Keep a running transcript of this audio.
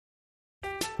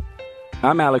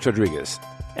I'm Alex Rodriguez.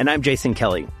 And I'm Jason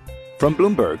Kelly. From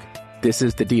Bloomberg, this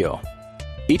is The Deal.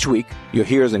 Each week, you'll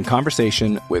hear us in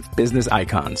conversation with business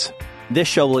icons. This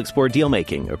show will explore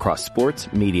deal-making across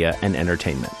sports, media, and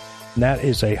entertainment. That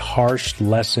is a harsh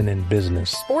lesson in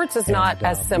business. Sports is not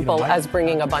as simple as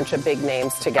bringing a bunch of big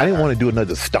names together. I didn't want to do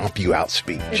another stomp you out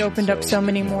speech. It opened up so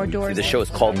many more doors. The show is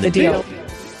called The Deal.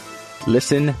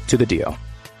 Listen to The Deal.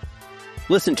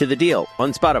 Listen to The Deal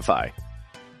on Spotify.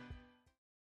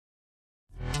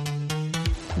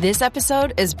 This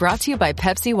episode is brought to you by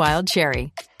Pepsi Wild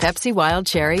Cherry. Pepsi Wild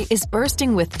Cherry is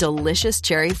bursting with delicious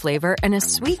cherry flavor and a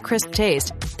sweet, crisp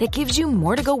taste that gives you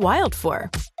more to go wild for.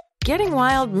 Getting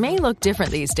wild may look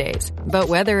different these days, but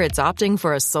whether it's opting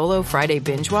for a solo Friday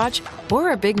binge watch or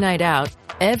a big night out,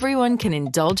 everyone can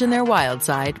indulge in their wild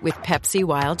side with Pepsi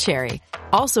Wild Cherry.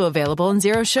 Also available in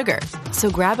Zero Sugar.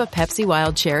 So grab a Pepsi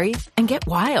Wild Cherry and get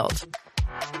wild.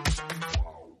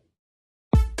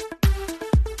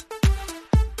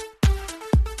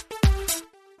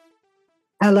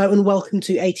 Hello and welcome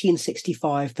to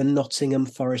 1865, the Nottingham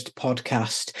Forest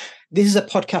podcast. This is a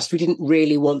podcast we didn't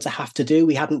really want to have to do.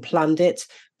 We hadn't planned it,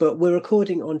 but we're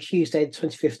recording on Tuesday, the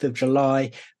 25th of July,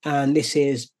 and this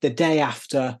is the day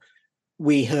after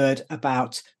we heard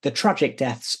about the tragic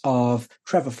deaths of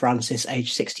Trevor Francis,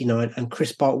 age 69, and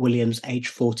Chris Bart-Williams, age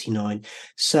 49.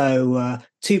 So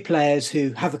two players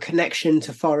who have a connection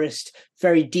to Forest,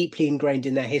 very deeply ingrained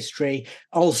in their history,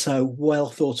 also well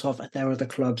thought of at their other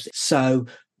clubs. So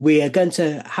we are going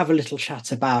to have a little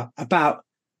chat about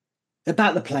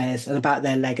the players and about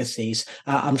their legacies.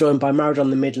 I'm joined by Married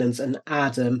on the Midlands and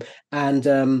Adam,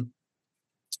 and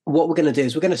what we're going to do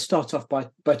is we're going to start off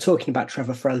by talking about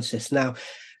Trevor Francis. Now,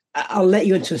 I'll let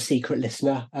you into a secret,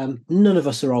 listener. None of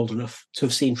us are old enough to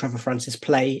have seen Trevor Francis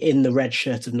play in the red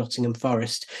shirt of Nottingham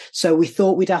Forest. So we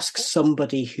thought we'd ask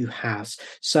somebody who has.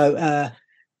 So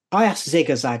I asked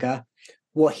Zigga Zagga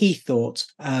what he thought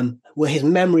were his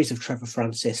memories of Trevor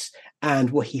Francis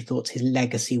and what he thought his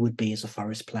legacy would be as a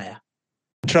Forest player.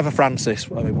 Trevor Francis,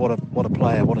 I mean, what a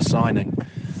player, what a signing.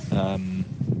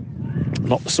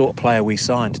 Not the sort of player we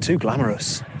signed, too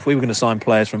glamorous. If we were going to sign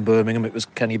players from Birmingham, it was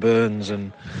Kenny Burns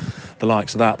and the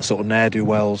likes of that, the sort of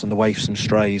ne'er-do-wells and the waifs and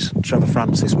strays. Trevor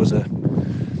Francis was a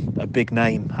big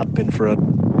name, had been for a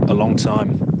long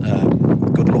time.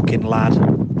 Good-looking lad,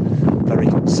 very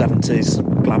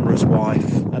 70s, glamorous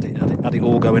wife, had it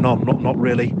all going on. Not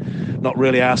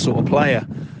really our sort of player,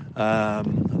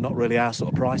 not really our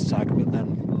sort of price tag. But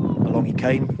then along he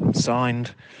came,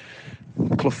 signed.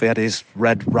 Cloughie had his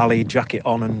red rally jacket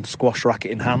on and squash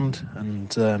racket in hand,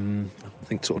 and I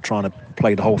think sort of trying to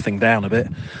play the whole thing down a bit.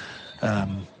 I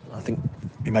think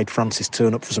he made Francis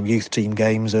turn up for some youth team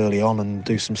games early on and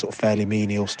do some sort of fairly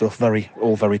menial stuff, very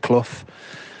Clough.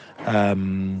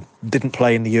 Didn't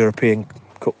play in the European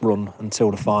Cup run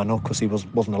until the final because he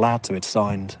wasn't allowed to. He'd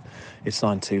signed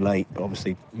too late, but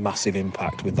obviously massive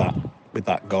impact with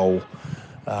that goal.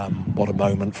 What a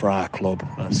moment for our club.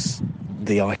 That's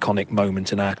the iconic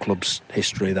moment in our club's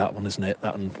history, that one, isn't it?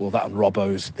 That and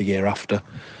Robbo's the year after.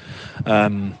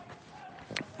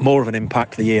 More of an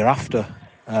impact the year after.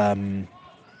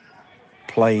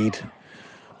 Played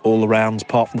all the rounds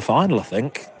apart from the final, I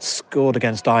think. Scored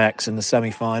against Ajax in the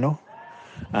semi-final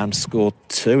and scored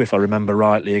 2, if I remember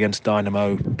rightly, against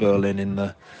Dynamo Berlin in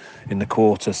the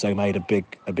quarter, so made a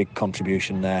big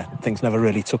contribution there. Things never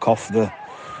really took off the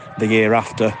year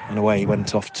after, in a way. He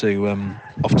went off to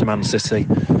Man City,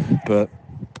 but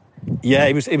yeah,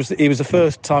 it was the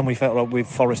first time we felt like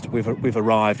we've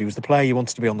arrived. He was the player you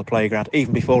wanted to be on the playground,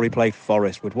 even before he played for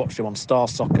Forest. We'd watched him on Star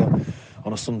Soccer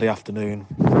on a Sunday afternoon.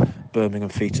 Birmingham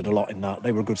featured a lot in that.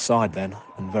 They were a good side then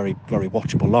and very, very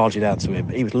watchable, largely down to him.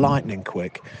 He was lightning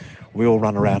quick. We all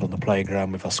ran around on the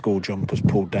playground with our school jumpers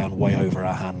pulled down way over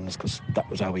our hands because that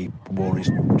was how he wore his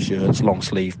shirts, long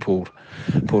sleeve pulled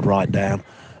right down.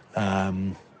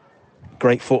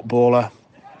 Great footballer,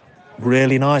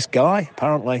 really nice guy,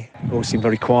 apparently. Always seemed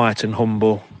very quiet and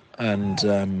humble, and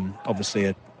obviously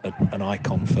an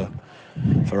icon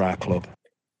for our club.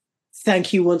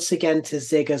 Thank you once again to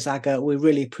Zigga Zagga. We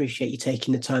really appreciate you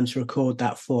taking the time to record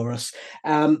that for us.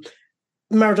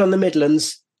 Married on the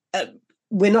Midlands,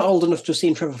 we're not old enough to have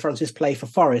seen Trevor Francis play for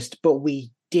Forest, but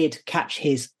we did catch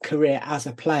his career as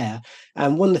a player.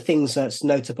 And one of the things that's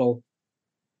notable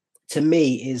to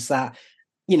me is that,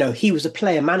 you know, he was a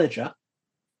player manager,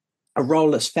 a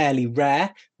role that's fairly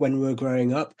rare when we were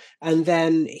growing up. And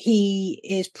then he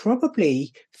is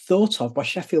probably thought of by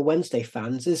Sheffield Wednesday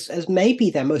fans as maybe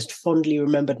their most fondly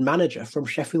remembered manager from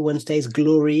Sheffield Wednesday's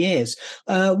glory years.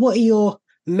 What are your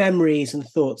memories and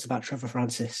thoughts about Trevor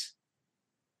Francis?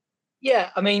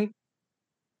 Yeah, I mean,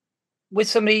 with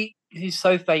somebody who's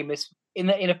so famous in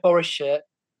a Forest shirt,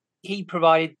 he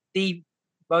provided the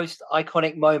most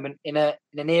iconic moment in an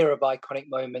era of iconic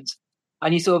moments,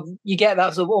 and you get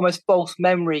that sort of almost false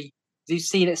memory. You've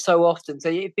seen it so often, so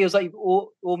it feels like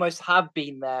you almost have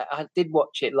been there. I did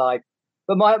watch it live,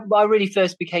 but I really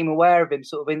first became aware of him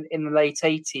sort of in the late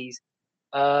 80s,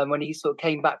 when he sort of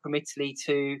came back from Italy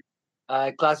to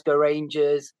Glasgow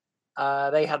Rangers.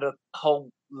 They had a whole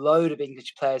load of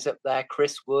English players up there: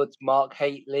 Chris Woods, Mark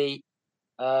Haitley,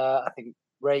 I think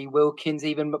Ray Wilkins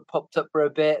even popped up for a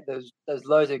bit. There's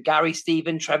loads of Gary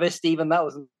Stephen, Trevor Stephen. That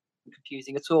wasn't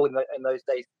confusing at all in those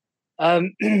days.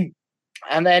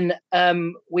 And then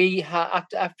we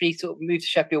after he sort of moved to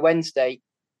Sheffield Wednesday,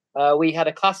 we had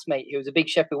a classmate who was a big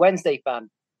Sheffield Wednesday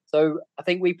fan. So I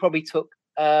think we probably took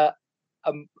a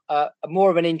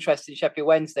more of an interest in Sheffield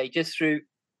Wednesday just through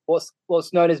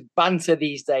what's known as banter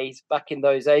these days. Back in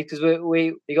those days, because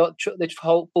we got the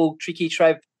whole full Tricky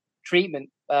Trev treatment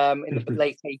in the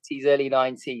late 80s, early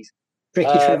 90s.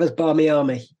 Tricky Trevor's Barmy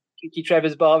Army. Tricky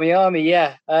Trevor's Barmy Army,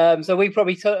 yeah. So we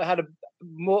probably had a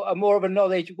more of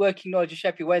a working knowledge of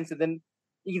Sheffield Wednesday than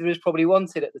either of us probably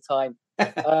wanted at the time.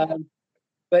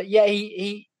 But yeah,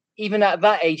 he even at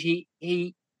that age,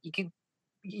 you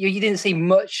didn't see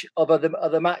much of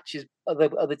other matches,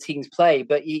 other teams play,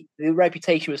 but the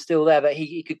reputation was still there that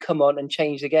he could come on and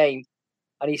change the game,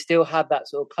 and he still had that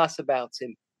sort of class about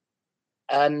him.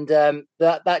 And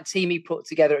that team he put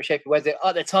together at Sheffield Wednesday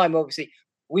at the time, obviously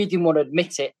we didn't want to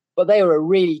admit it, but they were a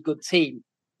really good team.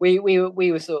 We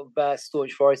were sort of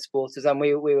staunch Forest supporters, and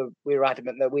we were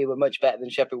adamant that we were much better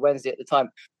than Sheffield Wednesday at the time.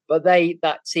 But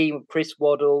that team of Chris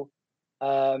Waddle,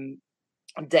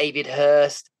 David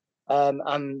Hurst,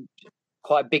 and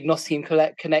quite a big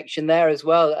Nottingham connection there as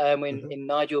well. In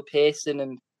Nigel Pearson,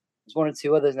 and there's one or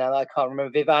two others now that I can't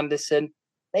remember. Viv Anderson.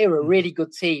 They were a really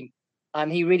good team,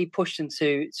 and he really pushed them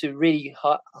to really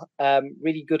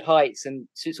good heights, and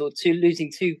to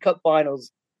losing 2 cup finals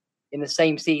in the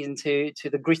same season to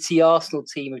the gritty Arsenal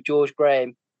team of George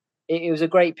Graham. It was a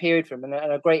great period for him and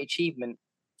a great achievement.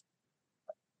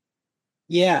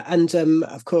 Yeah, and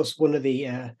of course, one of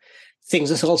the things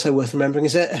that's also worth remembering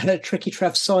is that Tricky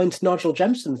Trev signed Nigel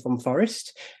Jemson from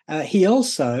Forest. He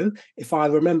also, if I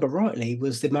remember rightly,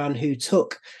 was the man who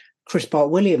took Chris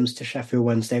Bart-Williams to Sheffield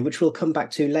Wednesday, which we'll come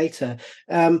back to later.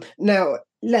 Now,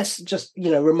 let's just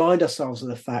remind ourselves of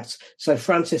the facts. So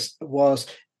Francis was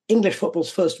English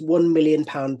football's first £1 million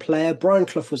player. Brian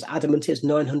Clough was adamant it's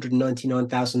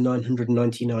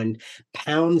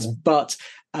 £999,999, but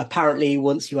apparently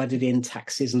once you added in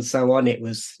taxes and so on, it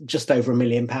was just over £1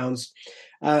 million.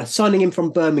 Signing him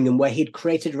from Birmingham, where he'd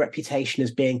created a reputation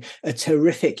as being a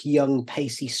terrific young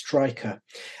pacey striker.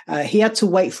 He had to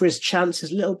wait for his chance.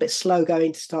 It's a little bit slow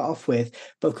going to start off with,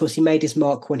 but of course he made his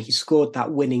mark when he scored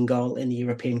that winning goal in the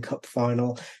European Cup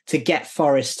final to get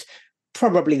Forest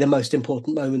probably the most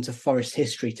important moment of Forest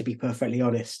history, to be perfectly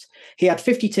honest. He had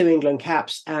 52 England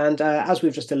caps, and as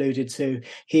we've just alluded to,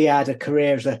 he had a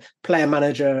career as a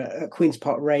player-manager at Queen's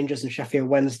Park Rangers and Sheffield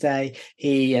Wednesday.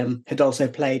 He had also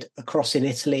played across in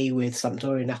Italy with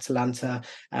Sampdoria and Atalanta,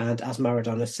 and as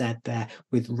Maradona said there,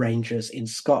 with Rangers in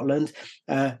Scotland.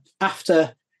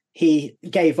 After he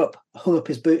hung up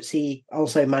his boots, he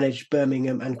also managed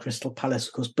Birmingham and Crystal Palace.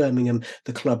 Of course, Birmingham,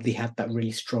 the club they had that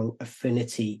really strong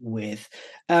affinity with.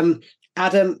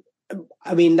 Adam,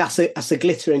 I mean, that's a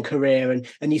glittering career,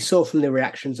 and you saw from the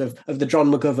reactions of the John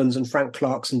McGoverns and Frank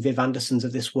Clarks and Viv Andersons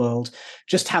of this world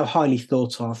just how highly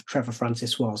thought of Trevor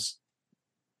Francis was.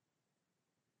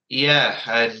 Yeah,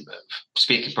 and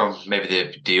speaking from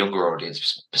maybe the younger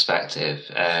audience perspective,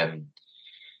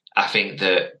 I think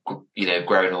that,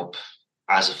 growing up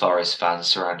as a Forest fan,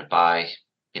 surrounded by,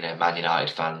 Man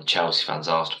United fans, Chelsea fans,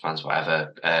 Arsenal fans,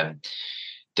 whatever,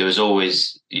 it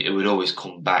would always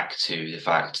come back to the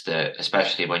fact that,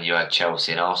 especially when you had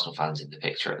Chelsea and Arsenal fans in the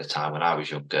picture at the time when I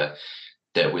was younger,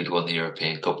 that we'd won the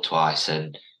European Cup twice.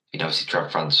 And, obviously Trevor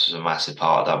Francis was a massive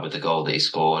part of that with the goal that he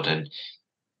scored. And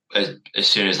as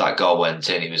soon as that goal went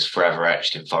in, he was forever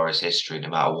etched in Forest history, no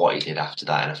matter what he did after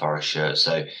that in a Forest shirt.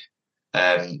 So,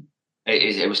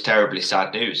 it was terribly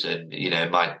sad news, and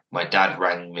my dad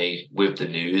rang me with the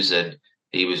news, and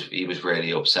he was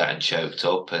really upset and choked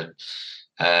up, and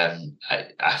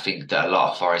I think that a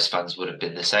lot of Forest fans would have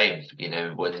been the same.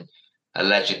 When a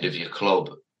legend of your club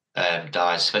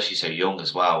dies, especially so young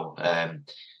as well,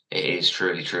 it is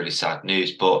truly sad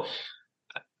news. But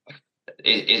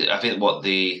I think what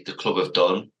the club have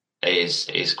done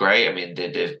is great. I mean,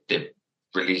 they've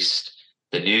released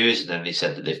the news, and then they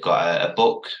said that they've got a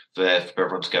book for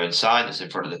everyone to go and sign that's in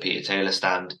front of the Peter Taylor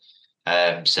stand.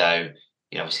 So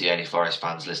obviously any Forest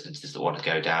fans listening to this that want to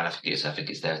go down, I think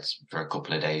it's there for a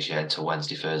couple of days, until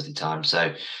Wednesday, Thursday time.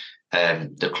 So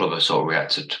the club have sort of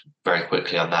reacted very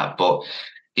quickly on that. But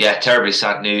yeah, terribly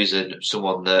sad news, and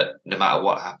someone that no matter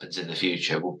what happens in the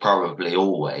future will probably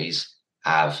always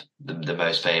have the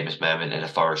most famous moment in a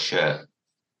Forest shirt.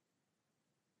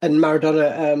 And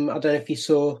Maradona, I don't know if you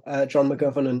saw John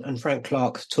McGovern and Frank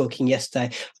Clark talking yesterday.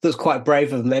 That was quite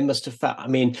brave of them. They must have felt,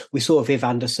 we saw Viv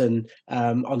Anderson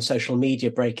on social media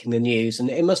breaking the news,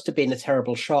 and it must have been a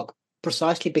terrible shock,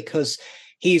 precisely because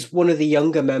he's one of the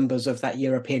younger members of that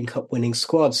European Cup winning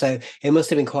squad. So it must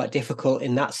have been quite difficult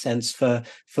in that sense for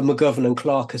McGovern and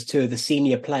Clark, as two of the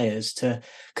senior players, to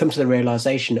come to the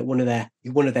realization that one of their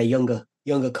younger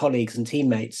colleagues and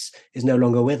teammates is no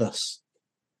longer with us.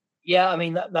 Yeah, I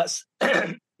mean that's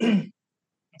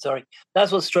sorry.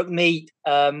 That's what struck me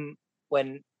when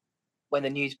the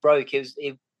news broke.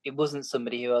 It wasn't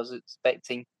somebody who I was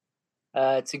expecting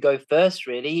to go first.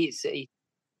 Really, he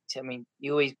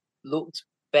always looked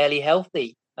fairly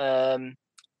healthy. I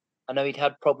know he'd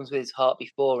had problems with his heart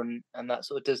before, and that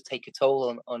sort of does take a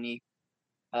toll on you.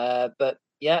 But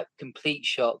yeah, complete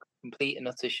and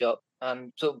utter shock.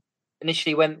 And sort of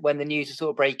initially, when the news was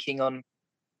sort of breaking on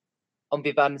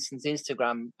Viv Anderson's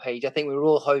Instagram page, I think we were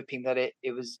all hoping that it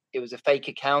was a fake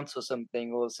account or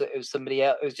something, or it was somebody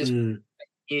else. It was just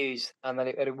news, and that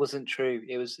it wasn't true.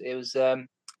 It was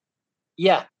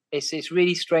it's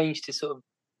really strange to sort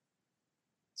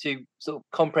of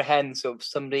comprehend sort of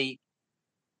somebody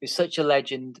who's such a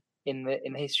legend in the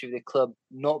history of the club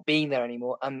not being there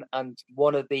anymore, and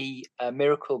one of the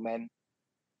miracle men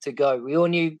to go. We all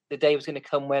knew the day was going to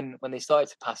come when they started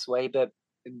to pass away, but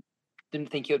didn't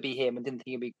think it would be him, and didn't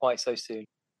think it'd be quite so soon.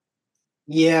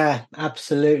 Yeah,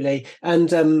 absolutely. And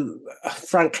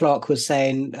Frank Clark was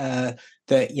saying that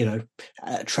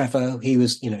Trevor, he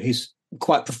was he's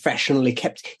quite professionally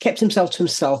kept himself to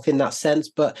himself in that sense,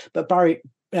 but Gary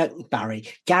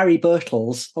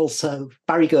Birtles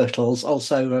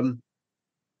also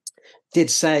did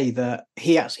say that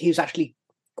he was actually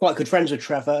quite good friends with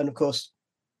Trevor, and of course,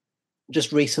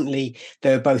 just recently,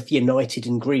 they were both united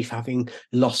in grief, having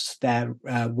lost their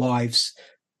wives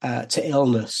to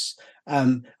illness.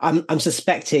 I'm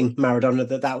suspecting,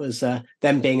 Maradona, that was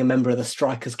them being a member of the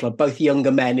Strikers Club. Both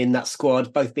younger men in that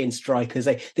squad, both being strikers.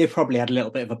 They probably had a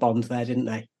little bit of a bond there, didn't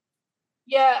they?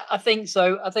 Yeah, I think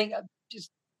so. I think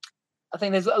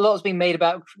there's a lot that's been made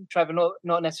about Trevor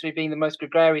not necessarily being the most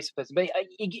gregarious person, but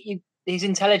his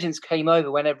intelligence came over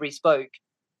whenever he spoke.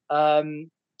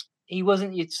 He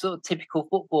wasn't your sort of typical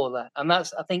footballer, and I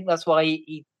think that's why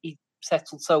he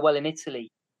settled so well in Italy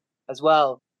as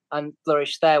well, and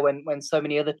flourished there when so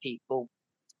many other people,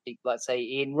 like say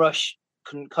Ian Rush,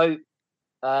 couldn't cope.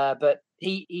 But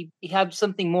he had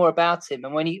something more about him,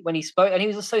 and when he spoke, and he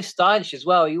was so stylish as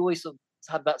well. He always sort of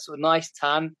had that sort of nice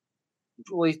tan,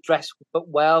 always dressed but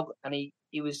well, and he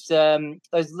was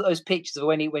those pictures of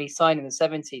when he signed in the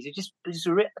 70s. He just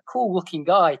a cool looking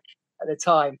guy at the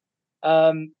time.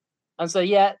 And so,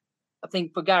 yeah, I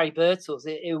think for Gary Birtles,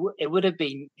 it would have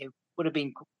been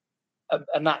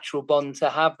a natural bond to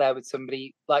have there with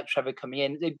somebody like Trevor coming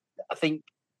in. I think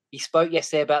he spoke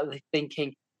yesterday about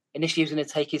thinking initially he was going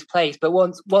to take his place, but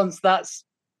once that's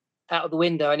out of the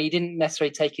window and he didn't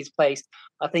necessarily take his place,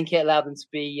 I think it allowed them to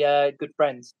be good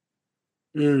friends.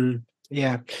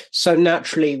 Yeah. So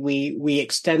naturally, we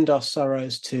extend our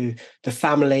sorrows to the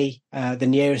family, the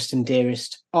nearest and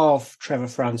dearest of Trevor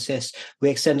Francis. We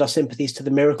extend our sympathies to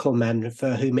the miracle men,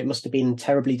 for whom it must have been a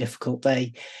terribly difficult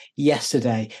day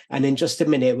yesterday. And in just a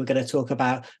minute, we're going to talk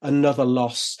about another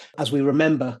loss as we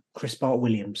remember Chris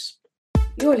Bart-Williams.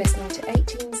 You're listening to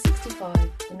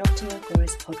 1865, the Nottingham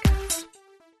Forest podcast.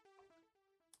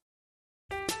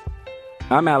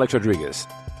 I'm Alex Rodriguez.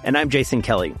 And I'm Jason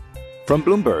Kelly. From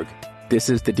Bloomberg, this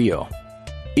is The Deal.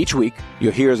 Each week,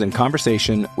 you'll hear us in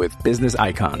conversation with business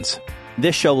icons.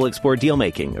 This show will explore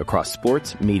deal-making across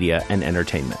sports, media, and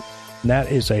entertainment.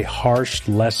 That is a harsh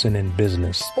lesson in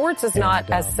business. Sports is not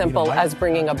as simple as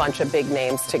bringing a bunch of big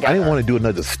names together. I didn't want to do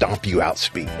another stomp you out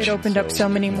speech. It opened up so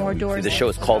many more doors. The show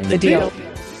is called The Deal.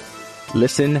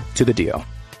 Listen to The Deal.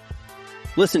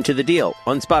 Listen to The Deal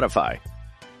on Spotify.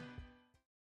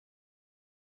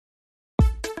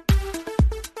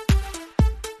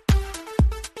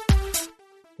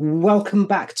 Welcome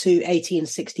back to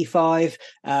 1865.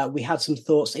 We had some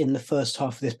thoughts in the first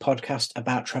half of this podcast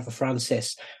about Trevor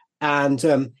Francis.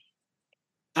 And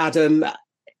Adam,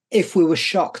 if we were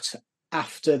shocked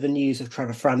after the news of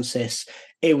Trevor Francis,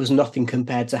 it was nothing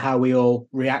compared to how we all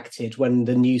reacted when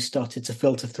the news started to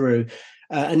filter through,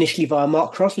 initially via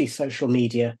Mark Crosley's social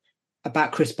media,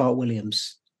 about Chris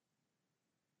Bart-Williams.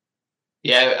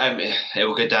 Yeah, it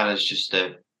will go down as just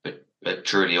a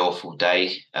truly awful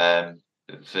day for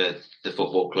the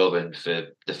football club and for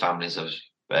the families of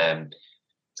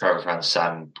Trevor Francis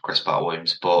and Chris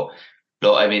Bart-Williams. But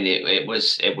look, I mean, it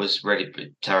was really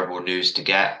terrible news to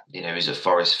get. You know, he was at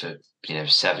Forest for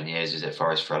 7 years. He was at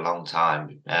Forest for a long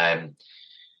time.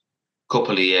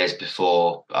 Couple of years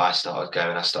before I started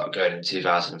going in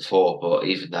 2004. But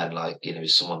even then, he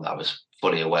was someone that I was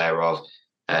fully aware of.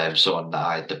 Someone that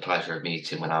I had the pleasure of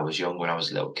meeting when I was young, when I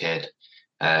was a little kid.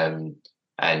 And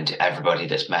everybody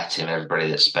that's met him, everybody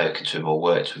that's spoken to him or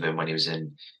worked with him when he was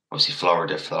in, obviously,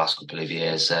 Florida for the last couple of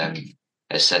years,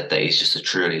 has said that he's just a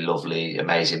truly lovely,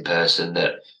 amazing person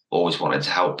that always wanted to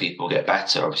help people get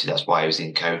better. Obviously, that's why he was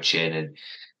in coaching and,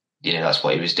 that's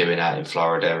what he was doing out in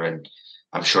Florida. And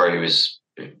I'm sure he was,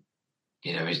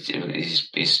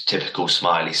 his typical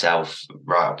smiley self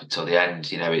right up until the end.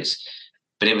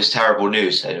 But it was terrible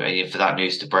news, and for that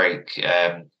news to break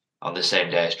on the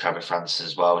same day as Trevor Francis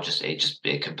as well,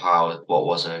 it compiled what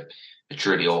was a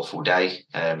truly awful day.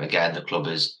 Again, the club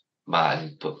has met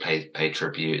and paid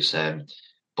tributes,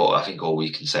 but I think all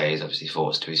we can say is obviously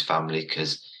thoughts to his family,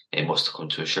 because it must have come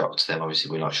to a shock to them.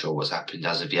 Obviously, we're not sure what's happened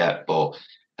as of yet, but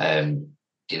it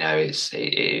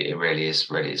really is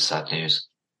sad news.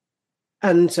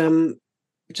 And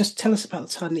just tell us about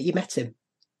the time that you met him.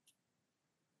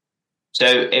 So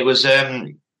it was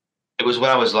when I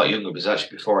was a lot younger. It was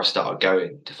actually before I started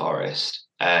going to Forest.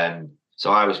 So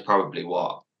I was probably 3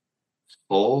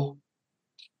 or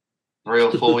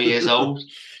 4 years old.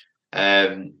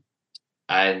 And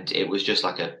it was just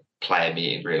like a player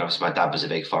meeting really. Obviously my dad was a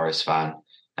big Forest fan.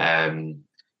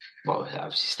 Well,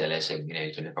 obviously still is, and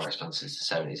he's been a Forest fan since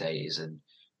the 70s, 80s.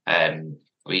 And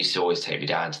we used to always take me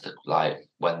down to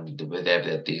when there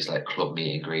were these club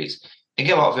meet and greets. I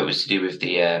think a lot of it was to do with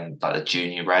the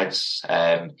junior Reds.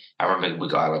 I remember we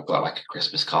got a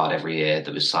Christmas card every year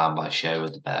that was signed by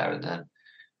Sherwood the Bear, and then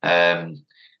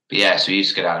but yeah, so we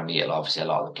used to go down and meet a lot of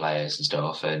the players and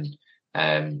stuff. And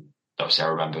obviously I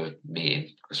remember meeting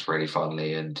Chris really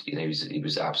fondly, and he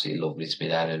was absolutely lovely to me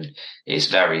then. And it's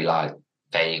very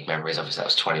vague memories. Obviously that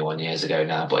was 21 years ago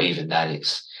now, but even then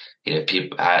it's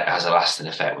people it has a lasting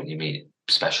effect when you meet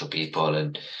special people.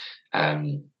 And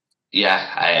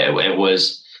it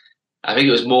was. I think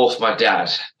it was more for my dad,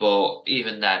 but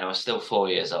even then, I was still 4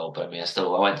 years old. But I mean,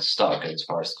 I went to start going to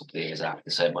Forest a couple of years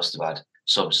after, so it must have had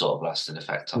some sort of lasting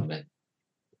effect on me.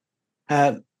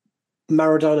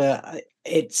 Maradona.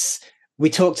 We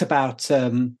talked about.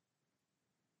 The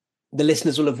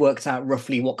listeners will have worked out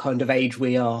roughly what kind of age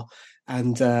we are,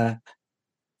 and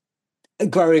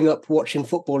growing up watching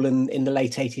football in the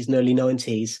late 80s and early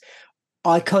 90s.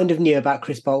 I kind of knew about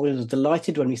Chris Bart-Williams. I was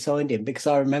delighted when we signed him because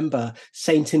I remember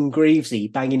Sainton Greavesy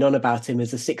banging on about him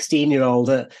as a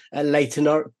 16-year-old at Leyton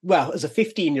Orient. Well, as a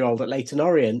 15-year-old at Leyton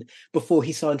Orient before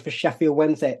he signed for Sheffield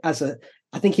Wednesday. I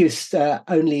think he was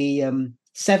only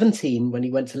 17 when he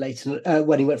went to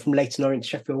when he went from Leyton Orient to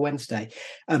Sheffield Wednesday.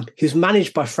 He was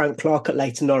managed by Frank Clark at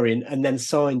Leyton Orient and then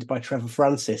signed by Trevor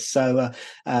Francis. So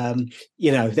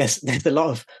there's a lot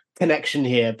of connection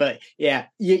here, but yeah,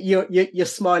 you're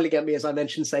smiling at me as I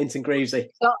mentioned Sainton Greavesy.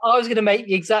 I was going to make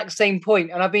the exact same point,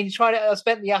 and I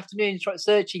spent the afternoon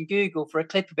searching Google for a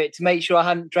clip of it to make sure I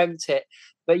hadn't dreamt it.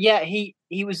 But yeah, he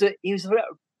was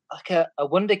like a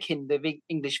wonderkind of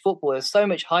English football. There's so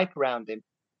much hype around him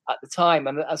at the time,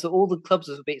 and so all the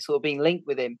clubs were being linked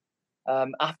with him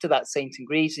after that Sainton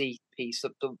Greavesy piece,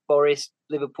 of the Forest,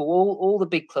 Liverpool, all the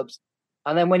big clubs.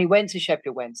 And then when he went to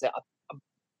Sheffield Wednesday, I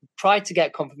tried to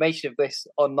get confirmation of this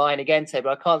online again today,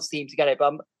 but I can't seem to get it.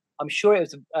 But I'm sure it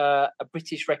was a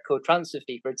British record transfer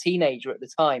fee for a teenager at the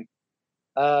time.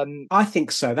 I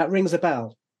think so. That rings a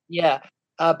bell. Yeah,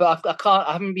 but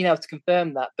I haven't been able to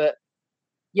confirm that. But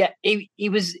yeah, he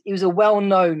was a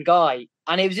well-known guy,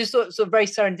 and it was just sort of very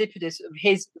serendipitous of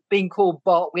his being called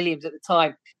Bart-Williams at the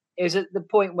time. It was at the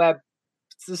point where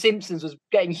The Simpsons was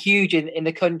getting huge in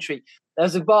the country. There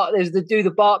was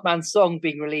the Bartman song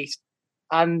being released.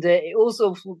 And it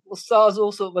also stars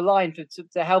all sort of aligned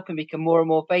to help him become more and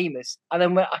more famous. And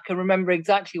then I can remember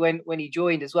exactly when he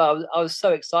joined as well. I was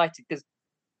so excited because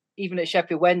even at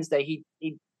Sheffield Wednesday,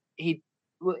 he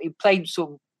played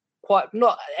sort of quite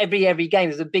not every game.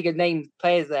 There's a bigger name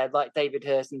players there like David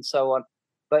Hurst and so on.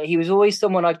 But he was always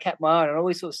someone I'd kept my eye on, and I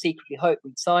always sort of secretly hoped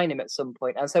we'd sign him at some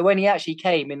point. And so when he actually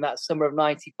came in that summer of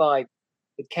 '95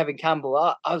 with Kevin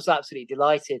Campbell, I was absolutely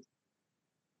delighted.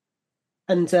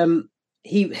 And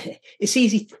it's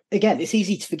easy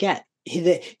to forget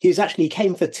he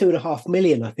came for $2.5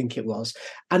 million, I think it was,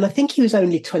 and I think he was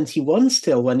only 21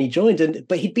 still when he joined,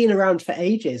 but he'd been around for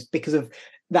ages because of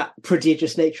that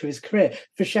prodigious nature of his career.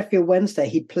 For Sheffield Wednesday,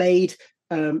 he played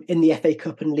in the FA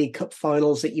Cup and League Cup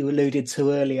finals that you alluded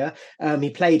to earlier. He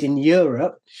played in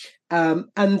Europe,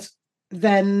 and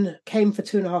then came for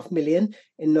 $2.5 million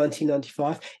in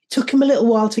 1995. It took him a little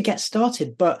while to get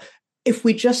started, but if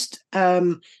we just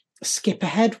skip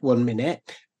ahead 1 minute,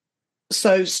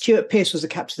 so Stuart Pearce was the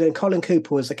captain, and Colin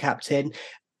Cooper was the captain,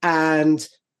 and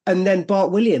then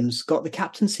Bart-Williams got the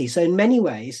captaincy. So in many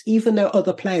ways, even though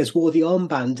other players wore the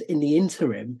armband in the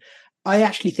interim, I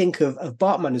actually think of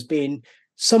Bartman as being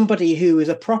somebody who was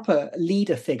a proper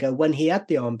leader figure when he had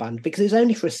the armband, because it was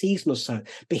only for a season or so,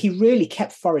 but he really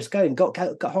kept Forest going, got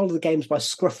hold of the games by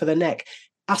scruff of the neck,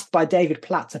 asked by David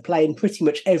Platt to play in pretty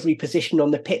much every position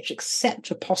on the pitch except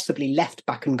for possibly left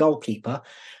back and goalkeeper.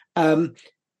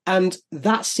 And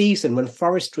that season, when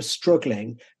Forest was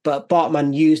struggling, but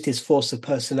Bartman used his force of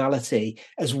personality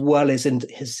as well as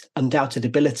his undoubted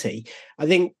ability, I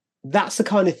think that's the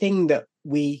kind of thing that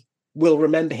we will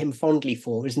remember him fondly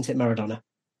for, isn't it, Maradona?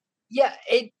 Yeah,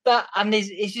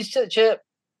 it's just such a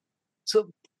sort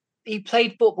of, he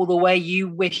played football the way you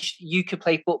wish you could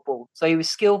play football. So he was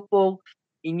skillful.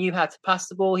 He knew how to pass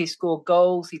the ball. He scored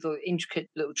goals. He thought intricate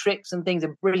little tricks and things. A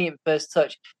brilliant first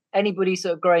touch. Anybody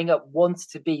sort of growing up wanted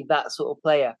to be that sort of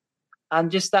player,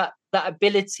 and just that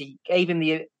ability gave him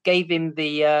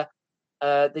the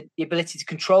ability to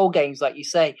control games, like you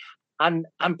say, and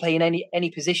play in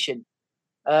any position.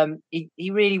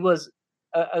 He really was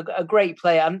a great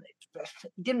player, and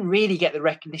he didn't really get the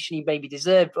recognition he maybe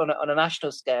deserved on a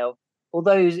national scale.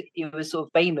 Although he was sort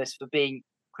of famous for being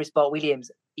Chris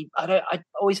Bart-Williams, I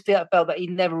always felt that he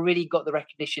never really got the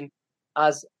recognition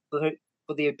as for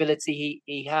the ability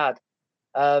he had.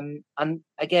 And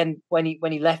again, when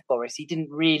he left Forest, he didn't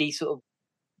really sort of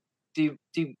do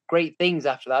great things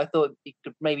after that. I thought he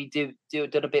could maybe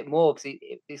done a bit more, because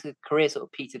his career sort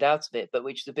of petered out of it, but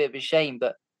which is a bit of a shame.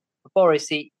 But for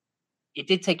Forest, it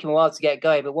did take him a while to get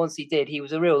going, but once he did, he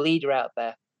was a real leader out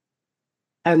there.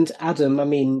 And Adam, I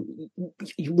mean,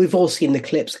 we've all seen the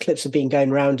clips. Clips have been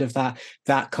going around of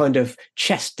that kind of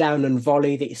chest down and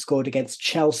volley that he scored against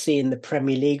Chelsea in the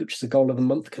Premier League, which is a goal of the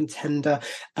month contender,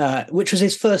 which was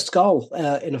his first goal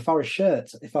in a Forest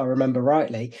shirt, if I remember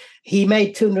rightly. He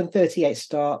made 238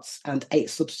 starts and 8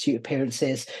 substitute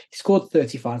appearances. He scored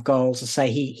 35 goals. I say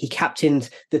he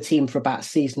captained the team for about a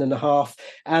season and a half.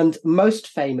 And most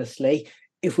famously,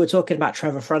 if we're talking about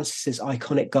Trevor Francis's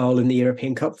iconic goal in the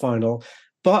European Cup final,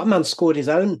 Bartman scored his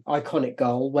own iconic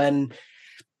goal when,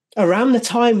 around the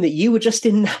time that you were just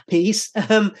in nappies,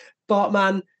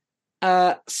 Bartman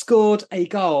scored a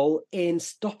goal in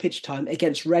stoppage time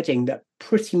against Reading that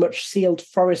pretty much sealed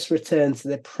Forest's return to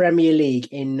the Premier League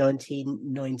in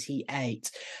 1998.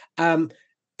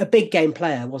 A big game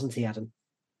player, wasn't he, Adam?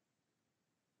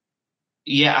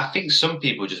 Yeah, I think some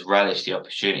people just relish the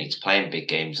opportunity to play in big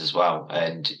games as well.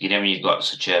 And, when you've got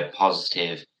such a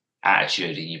positive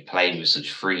attitude and you play with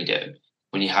such freedom,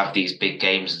 when you have these big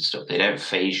games and stuff, they don't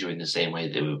phase you in the same way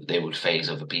they would phase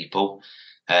other people.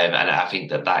 And I think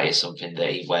that is something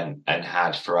that he went and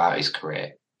had throughout his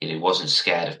career. He wasn't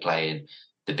scared of playing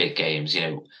the big games.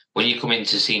 When you come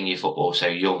into senior football so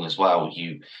young as well,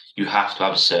 you have to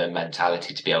have a certain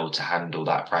mentality to be able to handle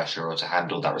that pressure or to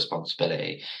handle that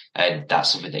responsibility. And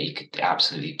that's something that he could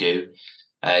absolutely do.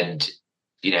 And,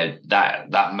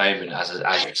 that moment, as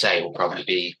I say, will probably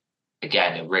be,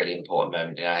 again, a really important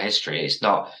moment in our history. It's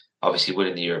not obviously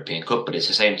winning the European Cup, but it's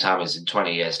the same time as in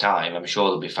 20 years' time. I'm sure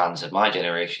there'll be fans of my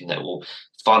generation that will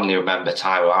fondly remember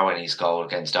Taiwo Awoniyi's goal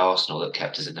against Arsenal that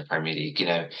kept us in the Premier League.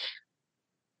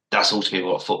 That's ultimately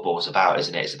what football is about,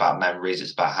 isn't it? It's about memories.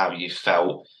 It's about how you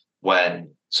felt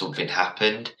when something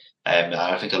happened. And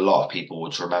I think a lot of people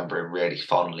would remember him really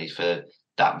fondly for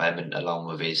that moment, along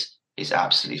with his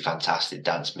absolutely fantastic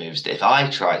dance moves that if I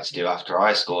tried to do after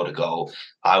I scored a goal,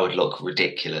 I would look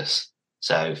ridiculous.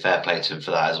 So fair play to him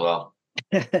for that as well.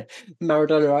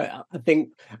 Maradona, I think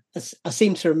I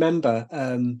seem to remember,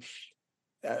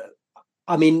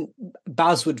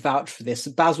 Baz would vouch for this.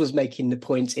 Baz was making the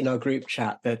point in our group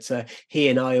chat that he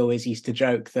and I always used to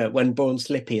joke that when Born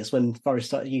Slippy, is when Forest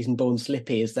started using Born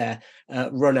Slippy as their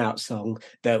run-out song,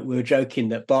 that we were joking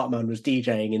that Bartman was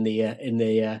DJing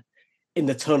in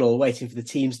the tunnel waiting for the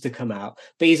teams to come out.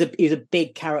 But he's a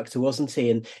big character, wasn't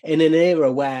he? And in an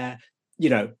era where,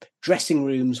 dressing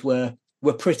rooms were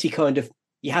pretty kind of,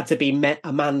 you had to be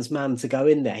a man's man to go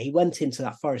in there. He went into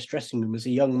that Forest dressing room as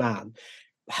a young man,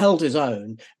 held his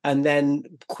own, and then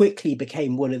quickly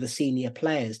became one of the senior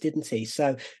players, didn't he?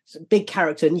 So it's a big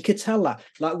character, and you could tell that,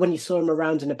 like when you saw him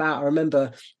around and about. I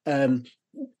remember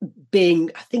I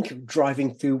think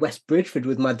driving through West Bridgeford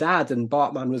with my dad, and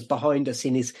Bartman was behind us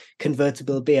in his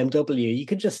convertible BMW. You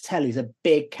could just tell he's a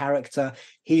big character.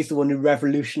 He's the one who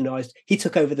revolutionised. He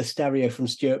took over the stereo from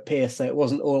Stuart Pearce, so it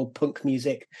wasn't all punk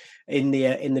music in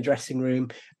the dressing room.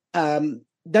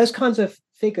 Those kinds of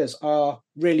figures are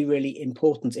really, really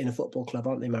important in a football club,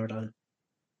 aren't they, Maradona?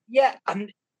 Yeah,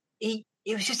 and he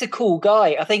was just a cool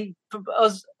guy. I think for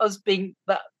us being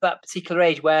that particular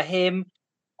age, where him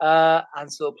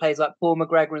and sort of players like Paul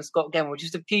McGregor and Scott Gemmell were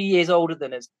just a few years older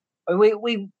than us. I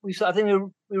mean, I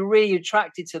think we were really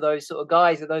attracted to those sort of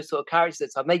guys and those sort of characters at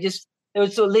the time. They were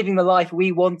sort of living the life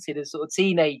we wanted as sort of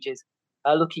teenagers,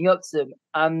 looking up to them.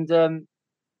 And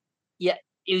it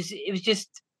was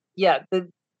just that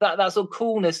sort of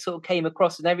coolness sort of came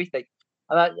across and everything.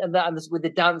 And with the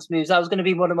dance moves, that was going to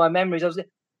be one of my memories. I was going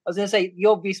to say the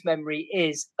obvious memory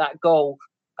is that goal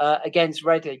against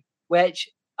Reading, which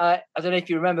I don't know if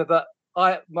you remember, but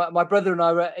my brother and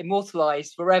I were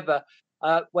immortalised forever.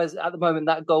 Was at the moment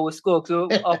that goal was scored,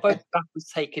 because our photograph was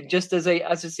taken just as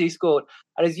Sue scored,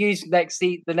 and is used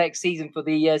the next season for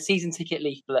the season ticket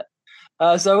leaflet.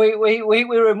 So we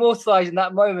were immortalised in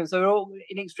that moment. So we're all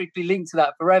inextricably linked to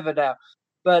that forever now.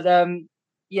 But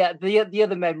the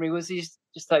other memory was just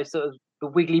those sort of the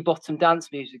wiggly bottom dance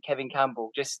moves with Kevin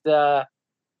Campbell. Just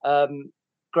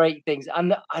great things.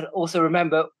 And I also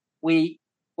remember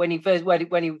when he started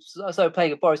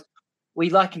playing at Forest, we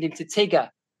likened him to Tigger,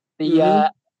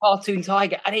 the cartoon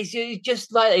tiger, and he's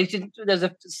just like there's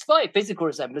a slight physical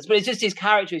resemblance, but it's just his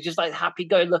character. It's just like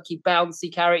happy-go-lucky,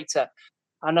 bouncy character,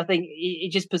 and I think he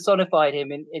just personified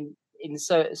him in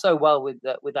so well with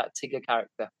that Tigger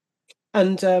character.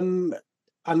 And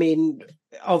I mean,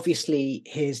 obviously,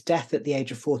 his death at the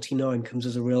age of 49 comes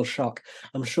as a real shock.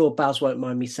 I'm sure Baz won't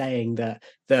mind me saying that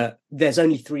there's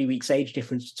only 3 weeks age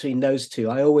difference between those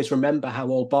two. I always remember how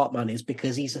old Bartman is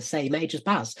because he's the same age as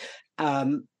Baz.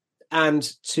 And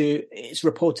it's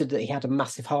reported that he had a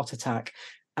massive heart attack.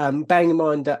 Bearing in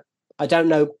mind that I don't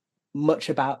know much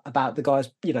about the guy's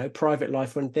private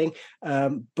life or anything,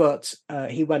 but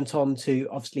he went on to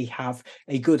obviously have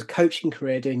a good coaching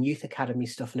career doing youth academy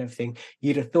stuff and everything.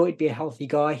 You'd have thought he'd be a healthy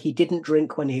guy. He didn't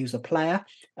drink when he was a player.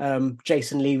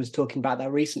 Jason Lee was talking about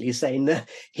that recently, saying that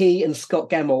he and Scott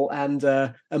Gemmell and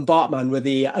Bartman were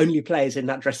the only players in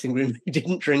that dressing room who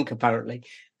didn't drink, apparently.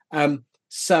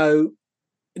 So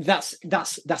that's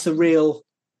a real.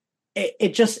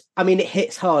 It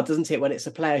hits hard, doesn't it, when it's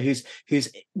a player who's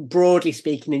broadly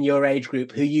speaking in your age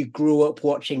group, who you grew up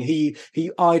watching, who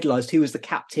you idolised, who was the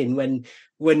captain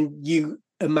when you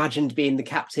imagined being the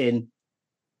captain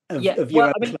of your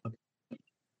own club.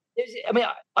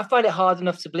 I find it hard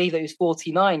enough to believe that he was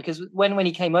 49, because when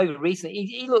he came over recently,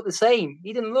 he looked the same.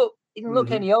 He didn't look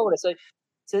any older. So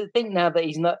to think now that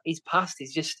he's passed,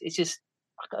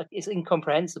 it's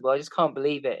incomprehensible. I just can't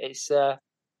believe it.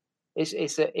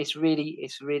 It's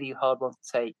really hard one to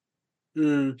take.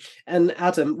 And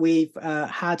Adam, we've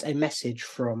had a message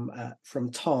from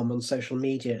Tom on social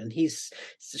media, and he's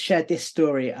shared this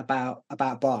story about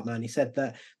Bartman. He said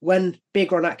that when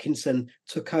Big Ron Atkinson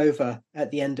took over at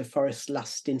the end of Forest's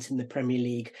last stint in the Premier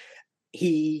League,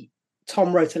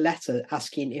 Tom wrote a letter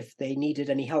asking if they needed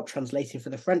any help translating for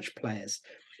the French players,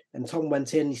 and Tom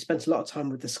went in. He spent a lot of time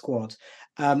with the squad.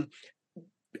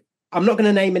 I'm not going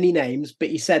to name any names, but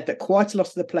he said that quite a lot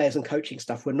of the players and coaching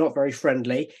staff were not very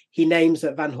friendly. He names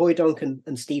that Van Hooijdonk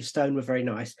and Steve Stone were very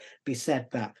nice, but he said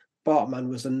that Bartman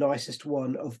was the nicest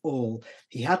one of all.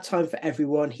 He had time for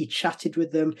everyone. He chatted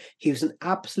with them. He was an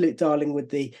absolute darling with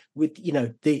the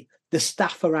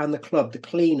staff around the club, the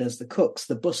cleaners, the cooks,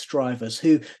 the bus drivers,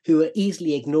 who were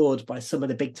easily ignored by some of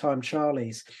the big time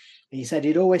Charlies. And he said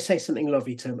he'd always say something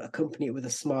lovely to them, accompany it with a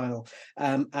smile,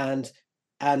 and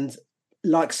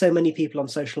like so many people on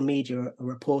social media are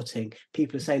reporting,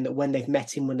 people are saying that when they've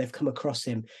met him, when they've come across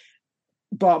him,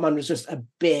 Bartman was just a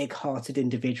big-hearted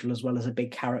individual as well as a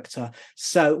big character.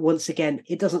 So once again,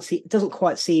 it doesn't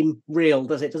quite seem real,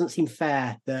 does it? It doesn't seem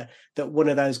fair that one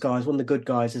of those guys, one of the good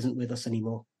guys, isn't with us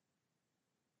anymore.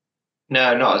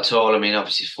 No, not at all. I mean,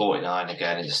 obviously 49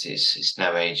 again, it's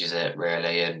no age, is it,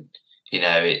 really? And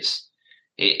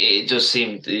it does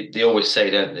seem, they always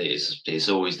say, don't they, it's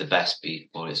always the best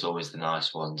people, it's always the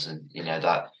nice ones, and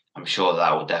that I'm sure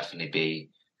that will definitely be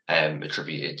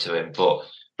attributed to him. But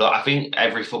look, I think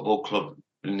every football club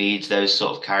needs those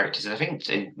sort of characters, and I think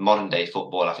in modern day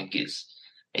football, I think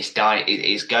it's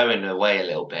going away a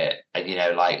little bit, and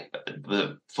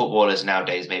the footballers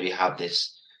nowadays maybe have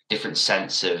this different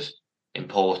sense of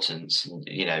importance,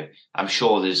 and I'm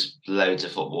sure there's loads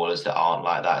of footballers that aren't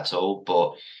like that at all,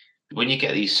 but when you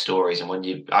get these stories, and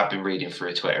I've been reading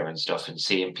through Twitter and stuff and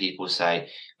seeing people say,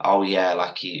 "Oh yeah,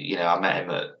 like I met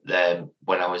him at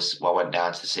when I went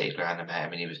down to the City Ground and met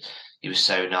him, and he was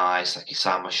so nice. Like he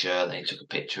signed my shirt, and he took a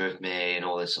picture of me and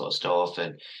all this sort of stuff."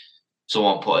 And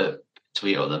someone put a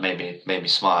tweet up that made me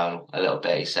smile a little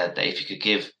bit. He said that if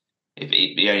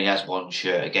he only has one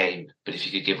shirt a game, but if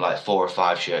you could give like 4 or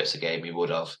 5 shirts a game, he would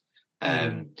have.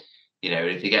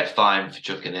 If you get fined for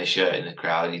chucking their shirt in the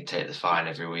crowd, you'd take the fine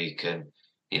every week. And,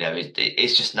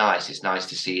 it's just nice. It's nice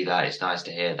to see that. It's nice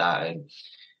to hear that. And,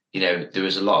 there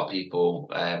was a lot of people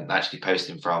actually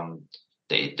posting from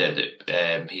that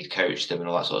he'd coached them and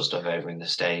all that sort of stuff over in the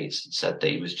States, and said that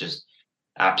he was just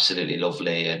absolutely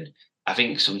lovely. And I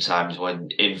think sometimes when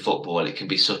in football, it can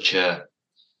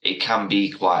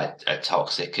be quite a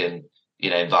toxic and,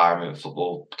 environment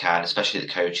football can, especially the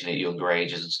coaching at younger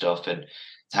ages and stuff. And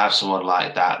to have someone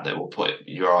like that will put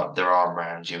their arm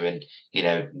around you and,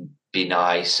 be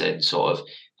nice and sort of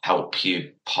help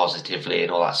you positively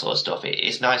and all that sort of stuff.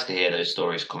 It's nice to hear those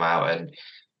stories come out. And,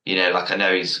 I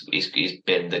know he's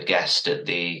been the guest at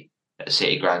the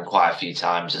City Ground quite a few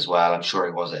times as well. I'm sure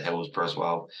he was at Hillsborough as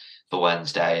well for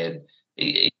Wednesday. And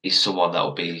he's someone that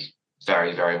will be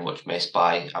very, very much missed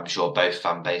by, I'm sure, both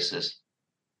fan bases.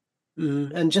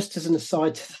 And just as an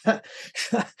aside to that,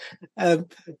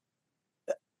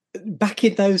 back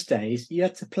in those days, you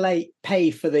had to pay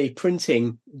for the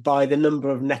printing by the number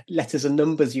of letters and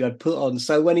numbers you had put on.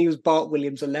 So when he was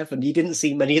Bart-Williams 11, you didn't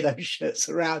see many of those shirts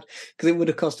around because it would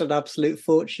have cost an absolute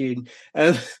fortune.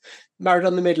 Married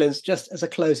on the Midlands, just as a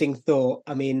closing thought,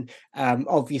 I mean,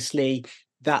 obviously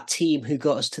that team who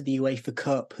got us to the UEFA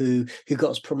Cup, who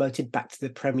got us promoted back to the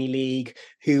Premier League,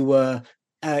 who were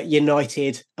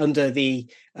united under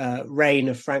the reign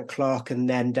of Frank Clark and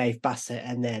then Dave Bassett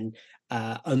and then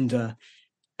under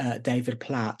David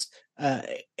Platt,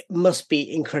 it must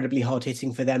be incredibly hard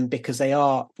hitting for them because they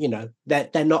are,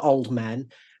 they're not old men,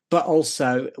 but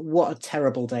also what a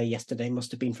terrible day yesterday must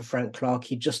have been for Frank Clark.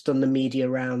 He'd just done the media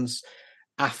rounds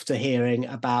after hearing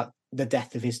about the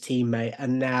death of his teammate,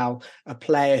 and now a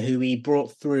player who he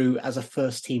brought through as a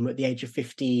first team at the age of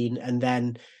 15 and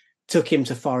then took him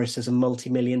to Forest as a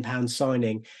multi-million-pound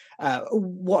signing.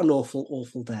 What an awful,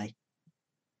 awful day.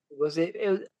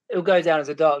 It'll go down as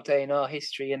a dark day in our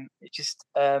history, and it just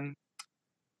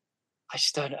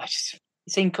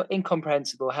it's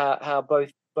incomprehensible how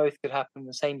both could happen on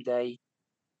the same day,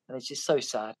 and it's just so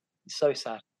sad. It's so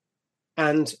sad.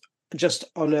 And just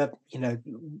on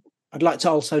I'd like to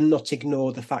also not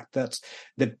ignore the fact that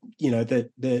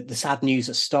the sad news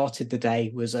that started the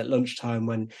day was at lunchtime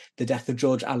when the death of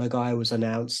George Alagai was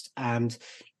announced. And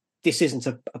this isn't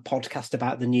a podcast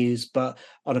about the news, but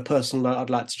on a personal note, I'd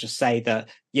like to just say that,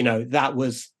 that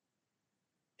was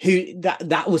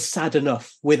sad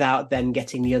enough without then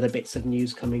getting the other bits of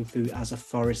news coming through as a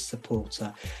Forest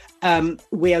supporter.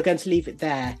 We are going to leave it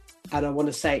there. And I want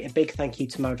to say a big thank you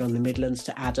to Married on the Midlands,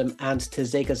 to Adam and to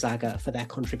Zigga Zagga for their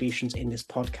contributions in this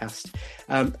podcast.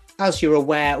 As you're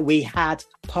aware, we had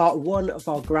part 1 of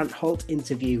our Grant Holt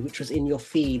interview, which was in your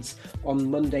feeds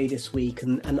on Monday this week.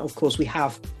 And of course, we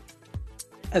have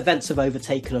events have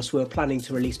overtaken us. We're planning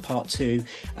to release part 2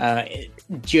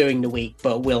 during the week,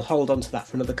 but we'll hold on to that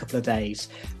for another couple of days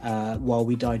while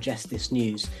we digest this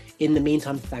news. In the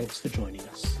meantime, thanks for joining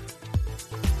us.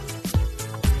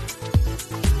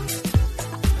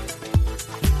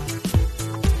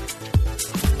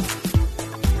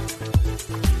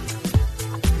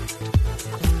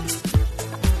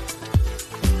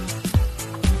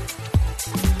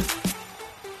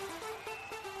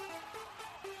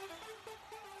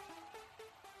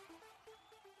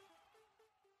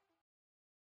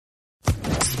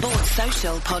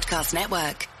 Social Podcast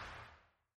Network.